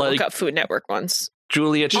 Well, I'm gonna like look up Food Network ones.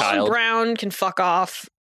 Julia Alan Child. Brown can fuck off.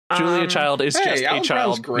 Julia Child is Hey, just Alan a Brown's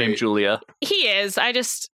child great. named Julia. He is.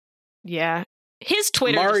 Yeah. His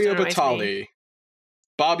Twitter. Mario just annoys me. Batali,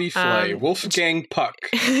 Bobby Flay, Wolfgang Puck,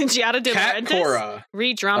 Giada De Cat Laurentiis, Cora.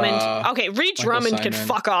 Reed Drummond. Okay, Reed Michael Drummond can Simon.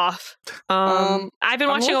 fuck off. I've been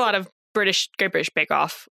watching a lot of Great British Bake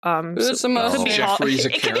Off. Who's the most? could be Jeffrey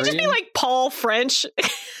it could just be Zakarian? like Paul French.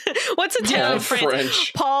 What's a town in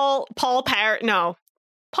France? Paul Paris. No,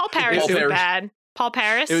 Paul Paris Paul is Paris. bad. Paul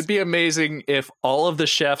Paris. It would be amazing if all of the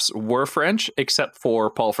chefs were French except for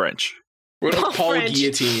Paul French. What about Paul Paul French.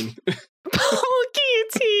 Guillotine? Paul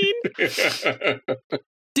Guillotine.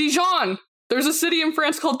 Dijon. There's a city in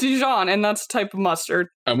France called Dijon, and that's a type of mustard.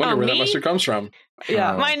 I wonder Oh, where me? that mustard comes from.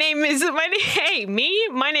 Yeah. My name is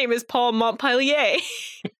My name is Paul Montpellier.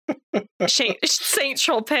 Saint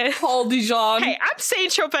Tropez. Paul Dijon. Hey, I'm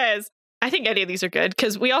Saint Tropez. I think any of these are good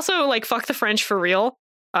because we also like fuck the French for real.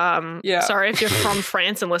 Yeah. Sorry if you're from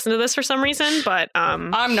France and listen to this for some reason, but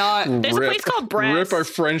I'm not. there's a place called Brest. Rip our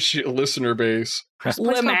French listener base. There's a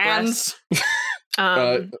place Le called Mans.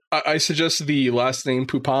 Brest. I suggest the last name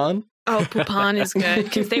Poupon. Oh, Poupon is good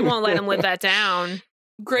because they won't let him live that down.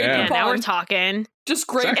 Great Yeah. Yeah, now we're Poupon. talking. Just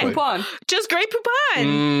great Exactly. Poupon. Just great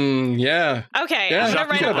Poupon. Yeah. Okay, Yeah, I'm Jacques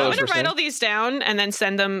gonna Poupon. write all these down and then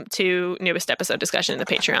send them to newest episode discussion in the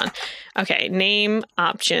Patreon. Okay, name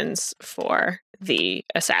options for the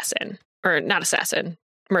assassin. Or not assassin,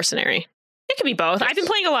 mercenary. It could be both. I've been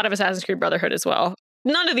playing a lot of Assassin's Creed Brotherhood as well.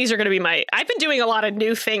 None of these are going to be I've been doing a lot of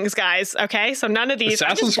new things, guys, okay? So none of these...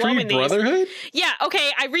 I'm Assassin's just blowing Creed these. Brotherhood? Yeah, okay,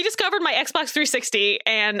 I rediscovered my Xbox 360,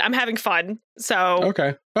 and I'm having fun, so...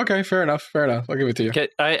 Okay, fair enough. I'll give it to you. Okay,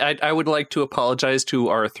 I would like to apologize to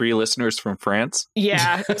our 3 listeners from France.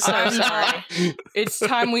 Yeah, so I'm sorry. It's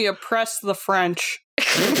time we oppress the French.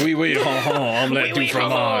 Oui, omelette Oui, du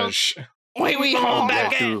fromage. Wait,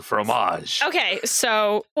 back Du fromage. Okay,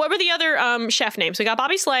 so what were the other chef names? We got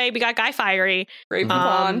Bobby Slay, we got Guy Fiery. Great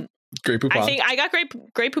Poupon. Great Poupon. I think I got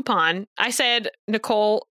Great Poupon. I said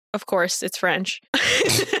Nicole, of course, it's French.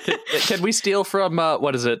 Can we steal from,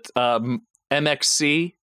 what is it,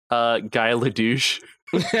 MXC, Guy Ledouche?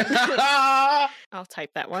 I'll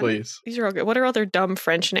type that one. Please. These are all good. What are other dumb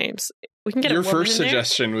French names? We can get Your a woman first in there.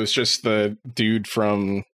 suggestion was just the dude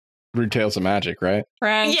from Rude Tales of Magic, right?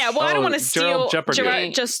 French. Yeah, well, I don't want to steal Gerald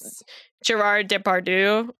Depardieu. Gerard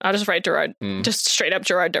Depardieu. I'll just write Gerard, Mm. just straight up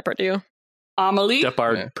Gerard Depardieu. Amelie.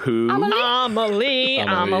 Depardieu.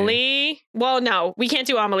 Amelie. Well, no, we can't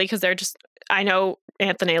do Amelie because they're just. I know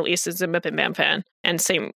Anthony Elise is a Bim Bam fan, and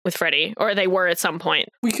same with Freddie, or they were at some point.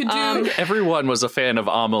 We could do. Everyone was a fan of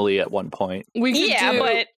Amelie at one point. we could Yeah, do,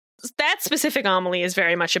 but that specific Amelie is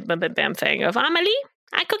very much a Bim Bam thing of Amelie.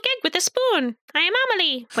 I cook egg with a spoon. I am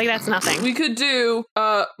Amelie. Like that's nothing. we could do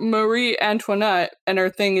Marie Antoinette, and her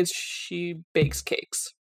thing is she bakes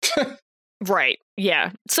cakes. Right.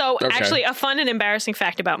 Yeah. So Okay. actually, a fun and embarrassing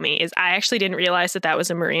fact about me is I actually didn't realize that was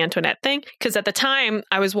a Marie Antoinette thing because at the time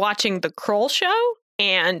I was watching the Kroll show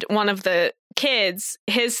and one of the kids,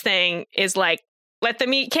 his thing is like, let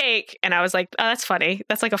them eat cake. And I was like, oh, that's funny.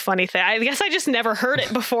 That's like a funny thing. I guess I just never heard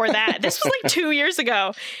it before that. This was like 2 years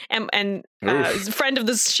ago. And a friend of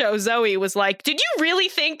the show, Zoe, was like, did you really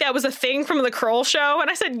think that was a thing from the Kroll show?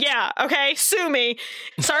 And I said, yeah, okay, sue me.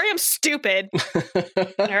 Sorry, I'm stupid.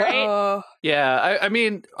 All right. Yeah, I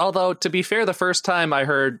mean, although to be fair, the first time I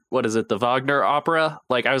heard the Wagner opera,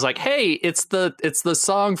 like I was like, hey, it's the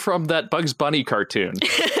song from that Bugs Bunny cartoon.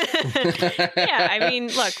 Yeah, I mean,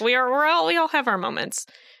 look, we all have our moments.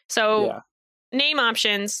 So Yeah. name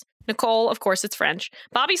options: Nicole, of course, it's French.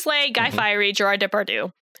 Bobby Slay, Guy Fiery, Gerard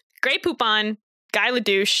Depardieu, Great Poupon, Guy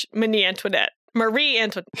Ledouche, Marie Antoinette.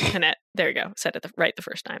 There you go. Said it right the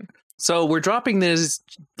first time. So we're dropping this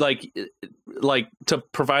like to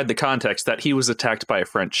provide the context that he was attacked by a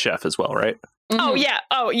French chef as well, right? Oh yeah.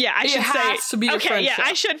 I It should has say to be a okay. French Yeah, chef.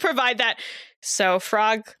 I should provide that. So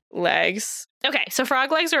frog legs. Okay, so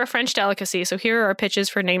frog legs are a French delicacy. So here are our pitches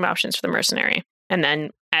for name options for the mercenary. And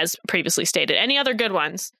then, as previously stated, any other good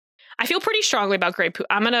ones? I feel pretty strongly about Grey Poupon.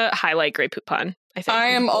 I'm going to highlight Grey Poupon. I think I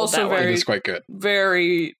am Hold also that one. I think very- it's quite good.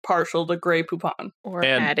 Very partial to Grey Poupon. Or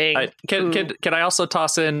And adding. can I also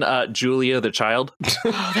toss in Julia the child?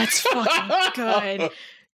 Oh, that's fucking good.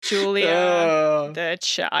 Julia the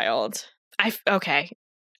child. Okay.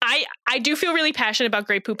 I do feel really passionate about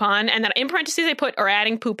Grey Poupon, and then in parentheses I put or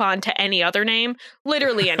adding Poupon to any other name,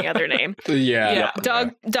 literally any other name. Yeah.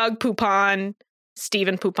 Doug Poupon,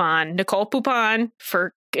 Stephen Poupon, Nicole Poupon,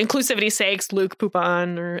 for inclusivity's sakes, Luke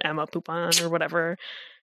Poupon or Emma Poupon or whatever.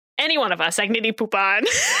 Any one of us, Agniti Poupon.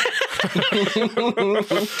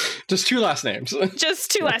 Just 2 last names.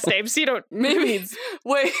 Just 2 last names. You don't Maybe.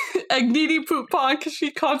 Wait, Agniti Poupon because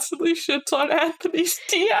she constantly shits on Anthony's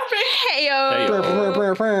DMing.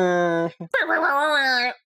 Heyo.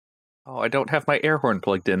 Oh, I don't have my air horn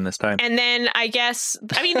plugged in this time. And then I guess,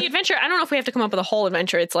 the adventure, I don't know if we have to come up with a whole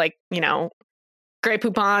adventure. It's like, Grey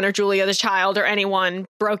Poupon or Julia the Child or anyone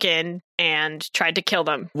broke in and tried to kill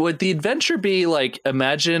them. Would the adventure be like,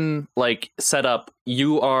 imagine set up,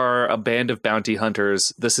 you are a band of bounty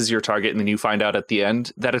hunters, this is your target, and then you find out at the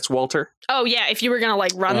end that it's Walter? Oh, yeah. If you were going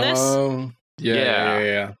to run this,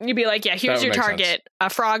 Yeah. you'd be like, yeah, here's your target.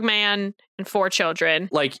 A frogman and 4 children.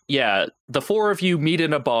 The 4 of you meet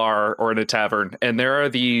in a bar or in a tavern, and there are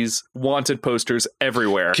these wanted posters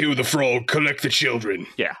everywhere. Kill the frog, collect the children.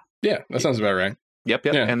 Yeah. Yeah, that sounds about right. Yep.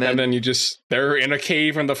 Yeah, and then you they're in a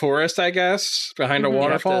cave in the forest, I guess, behind a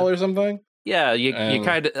waterfall or something. Yeah, you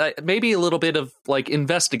kind of maybe a little bit of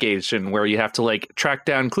investigation where you have to track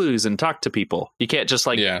down clues and talk to people. You can't just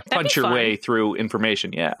punch your way through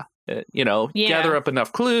information. Yeah. Gather up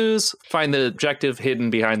enough clues, find the objective hidden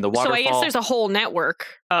behind the waterfall. So I guess there's a whole network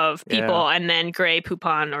of people, and then Grey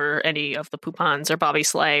Poupon or any of the Poupons or Bobby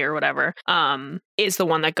Slay or whatever is the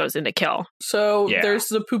one that goes in to kill. So there's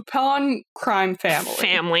the Poupon crime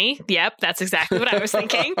family. Yep, that's exactly what I was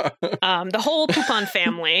thinking. The whole Poupon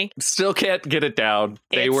family. Still can't get it down.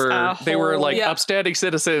 They were upstanding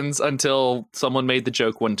citizens until someone made the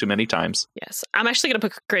joke one too many times. Yes, I'm actually going to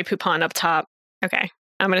put Grey Poupon up top. Okay.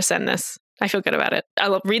 I'm going to send this. I feel good about it.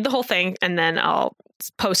 I'll read the whole thing and then I'll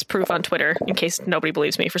post proof on Twitter in case nobody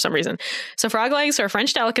believes me for some reason. So frog legs are a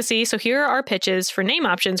French delicacy. So here are our pitches for name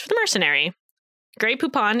options for the mercenary. Grey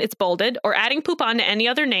Poupon, it's bolded, or adding Poupon to any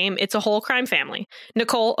other name, it's a whole crime family.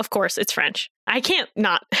 Nicole, of course, it's French. I can't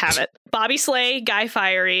not have it. Bobby Slay, Guy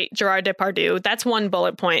Fieri, Gerard Depardieu. That's one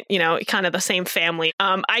bullet point, kind of the same family.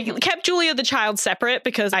 I kept Julia the Child separate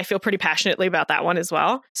because I feel pretty passionately about that one as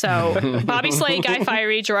well. So Bobby Slay, Guy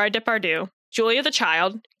Fieri, Gerard Depardieu, Julia the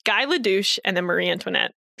Child, Guy Ledouche, and then Marie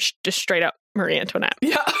Antoinette. Just straight up Marie Antoinette.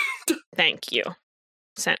 Yeah. Thank you.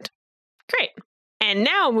 Sent. Great. And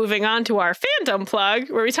now moving on to our fandom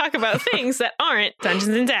plug, where we talk about things that aren't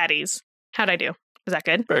Dungeons and Daddies. How'd I do? Was that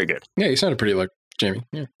good? Very good. Yeah, you sounded pretty like Jamie.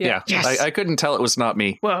 Yeah. Yes. I couldn't tell it was not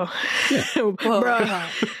me. Whoa. Yeah. Bruh.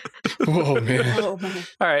 Whoa, man.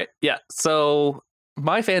 All right. Yeah. So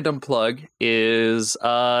my fandom plug is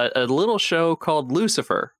a little show called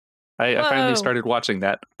Lucifer. I finally started watching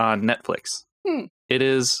that on Netflix. It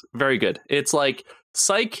is very good. It's like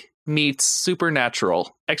Psych meets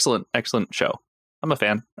Supernatural. Excellent show. I'm a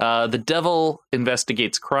fan. The devil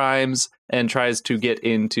investigates crimes and tries to get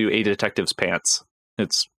into a detective's pants.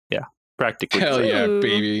 It's, practically. Hell yeah,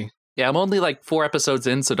 baby. Yeah, I'm only 4 episodes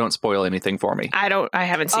in, so don't spoil anything for me. I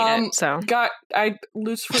haven't seen it, so.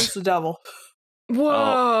 Lucifer's the devil. Whoa.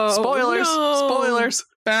 Oh, spoilers. No. Spoilers.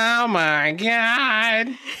 Oh my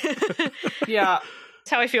god. Yeah.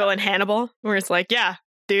 That's how I feel in Hannibal, where it's like, yeah,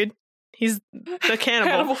 dude, he's the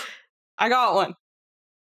cannibal. I got one.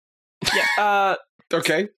 Yeah.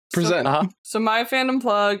 Okay, present. So my fandom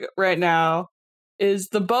plug right now is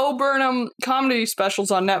the Bo Burnham comedy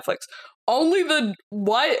specials on Netflix. Only the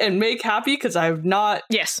what and make happy because I've not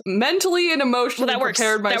mentally and emotionally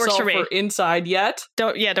prepared myself for Inside yet.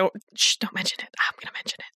 Don't mention it. I'm gonna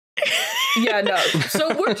mention it. Yeah, no.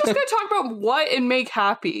 So we're just gonna talk about what and make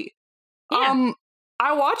happy. Yeah.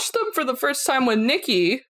 I watched them for the first time with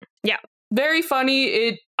Nikki. Yeah. Very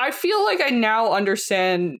funny. I feel like I now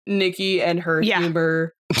understand Nikki and her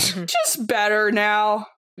humor just better now.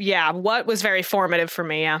 Yeah, what was very formative for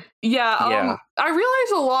me, Yeah, I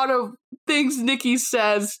realize a lot of things Nikki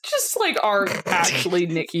says just aren't actually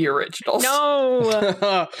Nikki originals. No,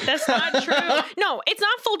 that's not true. No, it's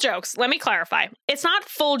not full jokes. Let me clarify. It's not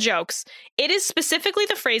full jokes. It is specifically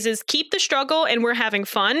the phrases, keep the struggle and we're having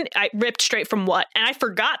fun. I ripped straight from what? And I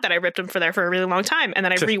forgot that I ripped them for a really long time. And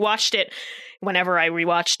then I rewatched it whenever I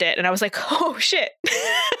rewatched it. And I was like, oh, shit.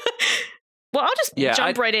 Well, I'll just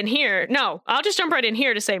jump right in here. No, I'll just jump right in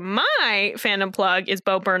here to say my fandom plug is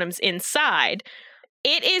Bo Burnham's Inside.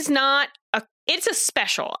 It is not it's a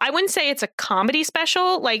special. I wouldn't say it's a comedy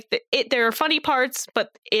special. There are funny parts, but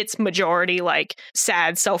it's majority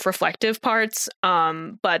sad, self-reflective parts.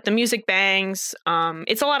 But the music bangs.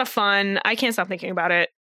 It's a lot of fun. I can't stop thinking about it.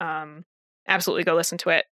 Absolutely go listen to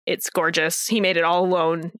it. It's gorgeous. He made it all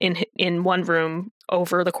alone in one room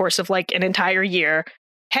over the course of like an entire year.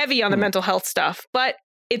 Heavy on the mental health stuff, but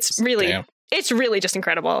it's really just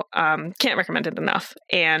incredible. Can't recommend it enough.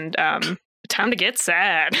 And time to get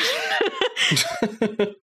sad.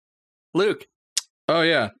 Luke. Oh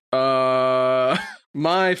yeah.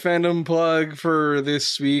 My fandom plug for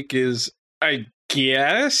this week is, I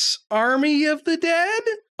guess, Army of the Dead.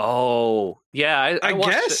 Oh yeah, I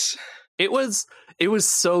guess it was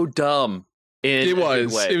so dumb. It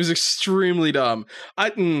was extremely dumb. I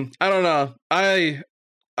don't know. I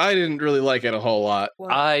didn't really like it a whole lot.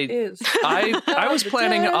 I was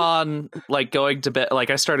planning on like going to bed. Like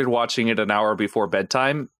I started watching it an hour before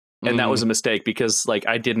bedtime, and that was a mistake because like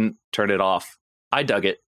I didn't turn it off. I dug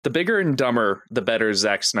it. The bigger and dumber, the better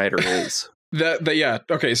Zack Snyder is. Yeah.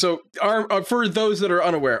 Okay. So, for those that are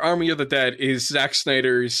unaware, Army of the Dead is Zack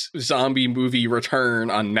Snyder's zombie movie return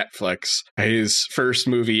on Netflix. His first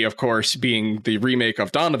movie, of course, being the remake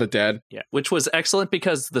of Dawn of the Dead. Yeah, which was excellent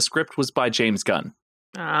because the script was by James Gunn.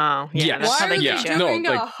 Oh, yeah. Why are they doing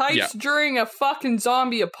a heist during a fucking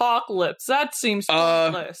zombie apocalypse? That seems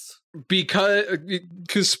pointless.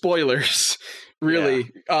 Because spoilers.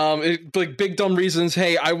 Really, like big dumb reasons.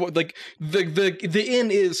 Hey, I would like the inn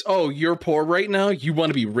is, oh, you're poor right now. You want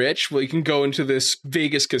to be rich? Well, you can go into this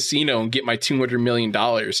Vegas casino and get my $200 million,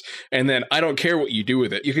 and then I don't care what you do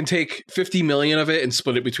with it. You can take 50 million of it and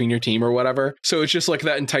split it between your team or whatever. So it's just like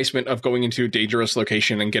that enticement of going into a dangerous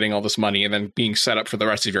location and getting all this money and then being set up for the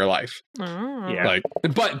rest of your life. Yeah. Like,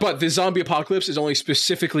 but the zombie apocalypse is only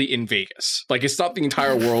specifically in Vegas. Like, it's not the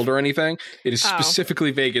entire world or anything. It is specifically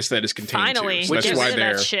Vegas that is contained. Finally. So that's why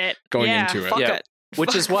they're going into it. Yeah.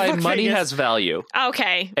 Which is why money has value.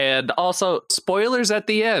 Okay. And also, spoilers at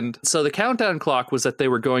the end. So the countdown clock was that they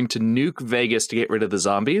were going to nuke Vegas to get rid of the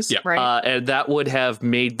zombies. Yeah. Right. And that would have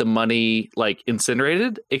made the money, like,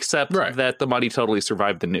 incinerated, except that the money totally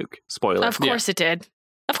survived the nuke. Spoiler. Of course it did.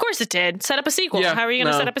 Of course it did. Set up a sequel. Yeah, How are you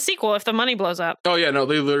going to set up a sequel if the money blows up? Oh, yeah, no,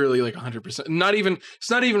 they literally, like, 100%. It's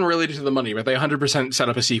not even related to the money, but they 100% set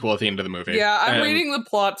up a sequel at the end of the movie. Yeah, I'm reading the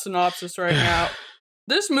plot synopsis right now.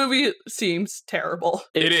 This movie seems terrible.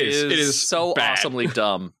 It is so bad. Awesomely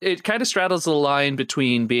dumb. It kind of straddles the line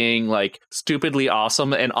between being like stupidly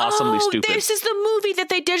awesome and awesomely stupid. This is the movie that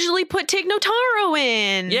they digitally put Tig Notaro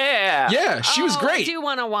in. Yeah, she was great. I do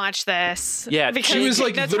want to watch this. Yeah, she was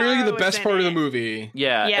like literally the best part of the movie.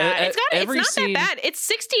 Yeah, it's not that bad. It's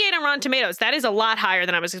 68 on Rotten Tomatoes. That is a lot higher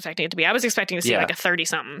than I was expecting it to be. I was expecting to see like a 30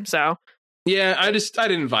 something. So yeah, I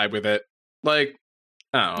didn't vibe with it. Like.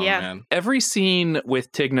 Oh, man. Every scene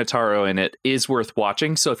with Tig Notaro in it is worth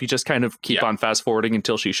watching. So if you just kind of keep on fast forwarding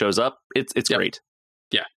until she shows up, it's great.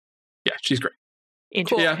 Yeah, she's great.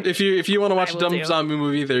 Cool. Yeah, if you want to watch a dumb zombie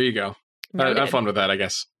movie, there you go. Have fun with that, I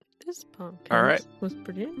guess. This podcast all right. was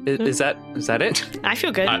pretty. Is that it? I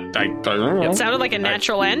feel good. I don't know. It sounded like a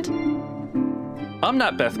natural end. I'm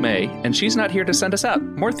not Beth May, and she's not here to send us out.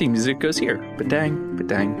 More theme music goes here. Ba-dang,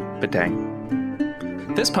 ba-dang, ba-dang.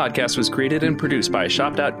 This podcast was created and produced by a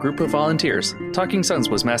shopped-out group of volunteers. Talking Sons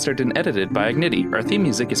was mastered and edited by Ignity. Our theme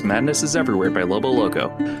music is Madness is Everywhere by Lobo Loco.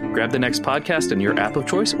 Grab the next podcast in your app of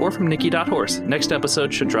choice or from Nikki.horse. Next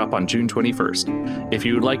episode should drop on June 21st. If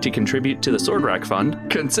you would like to contribute to the Sword Rack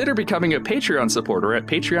Fund, consider becoming a Patreon supporter at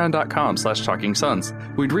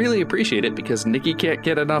patreon.com/talkingsons. We'd really appreciate it because Nikki can't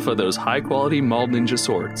get enough of those high-quality Maul Ninja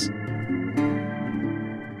swords.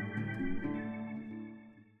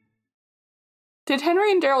 Did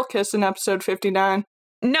Henry and Daryl kiss in episode 59?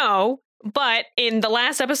 No, but in the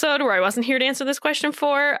last episode where I wasn't here to answer this question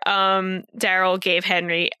for, Daryl gave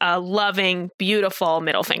Henry a loving, beautiful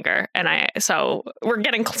middle finger, and so we're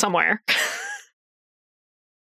getting somewhere.